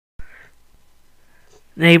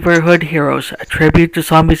Neighborhood Heroes, a tribute to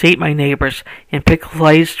Zombies Ate My Neighbors. In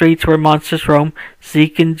pickle-sized streets where monsters roam,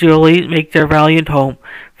 Zeke and Julie make their valiant home.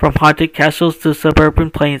 From haunted castles to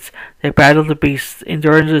suburban plains, they battle the beasts,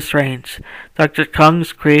 enduring the strange. Dr.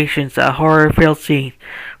 Kung's Creations, a horror-filled scene.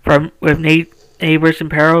 From with neighbors in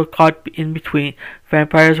peril caught in between,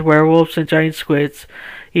 vampires, werewolves, and giant squids.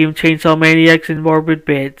 Even chainsaw maniacs in morbid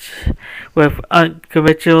bids. With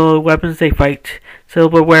unconventional weapons they fight.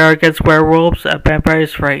 Silverware against werewolves, a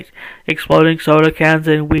vampire's fright. Exploding soda cans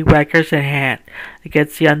and weed whackers in hand.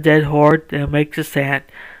 Against the undead horde, they'll make a stand.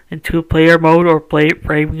 In two-player mode or play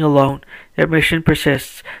braving alone. Their mission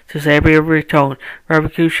persists to save every tone.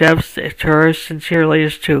 Barbecue chefs, tourists, and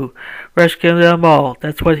cheerleaders too. Rescue them all,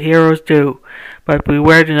 that's what heroes do. But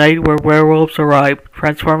beware the night where werewolves arrive,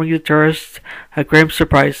 transforming the tourists, a grim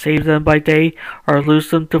surprise. Save them by day or lose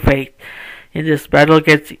them to fate. In this battle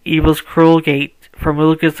against evil's cruel gate, from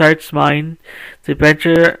LucasArts' mind, the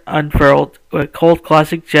adventure unfurled, a cult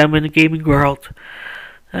classic gem in the gaming world.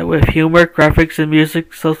 With humor, graphics, and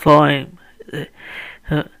music sublime.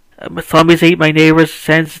 Zombies Ate My Neighbors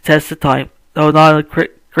stands the test of time. Though not a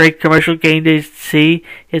great commercial game they see,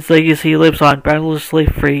 its legacy lives on, boundlessly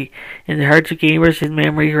free. In the hearts of gamers in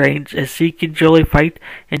memory reigns, as Zeke and Julie fight,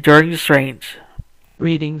 enduring the strange.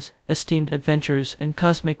 Greetings, esteemed adventurers and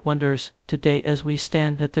cosmic wonders. Today, as we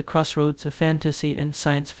stand at the crossroads of fantasy and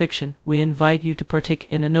science fiction, we invite you to partake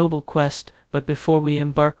in a noble quest. But before we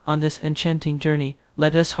embark on this enchanting journey,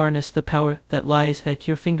 let us harness the power that lies at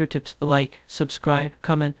your fingertips. The like, subscribe,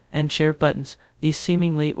 comment, and share buttons. These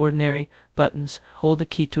seemingly ordinary buttons hold the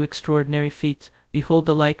key to extraordinary feats. Behold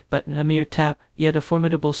the like button, a mere tap, yet a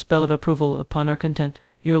formidable spell of approval upon our content.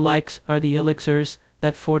 Your likes are the elixirs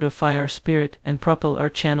that fortify our spirit and propel our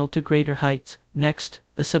channel to greater heights. Next,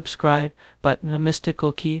 the subscribe button, a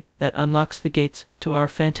mystical key that unlocks the gates to our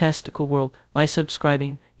fantastical world. By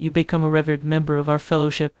subscribing, you become a revered member of our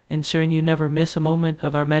fellowship, ensuring you never miss a moment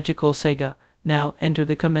of our magical saga. Now enter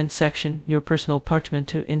the comment section, your personal parchment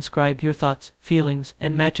to inscribe your thoughts, feelings,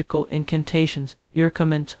 and magical incantations. Your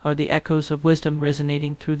comments are the echoes of wisdom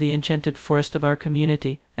resonating through the enchanted forest of our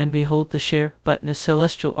community. And behold the share button, a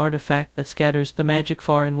celestial artifact that scatters the magic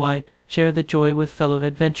far and wide. Share the joy with fellow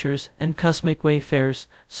adventurers and cosmic wayfarers,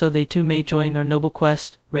 so they too may join our noble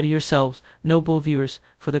quest. Ready yourselves, noble viewers,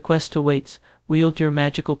 for the quest awaits. Wield your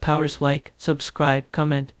magical powers, like, subscribe,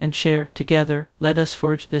 comment, and share. Together, let us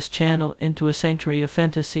forge this channel into a sanctuary of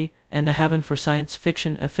fantasy and a haven for science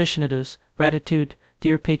fiction aficionados. Gratitude,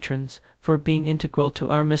 dear patrons, for being integral to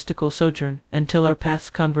our mystical sojourn. Until our paths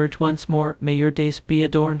converge once more, may your days be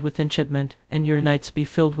adorned with enchantment and your nights be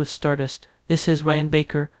filled with stardust. This is Ryan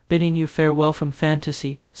Baker, bidding you farewell from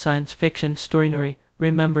fantasy, science fiction, storynory.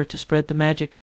 Remember to spread the magic,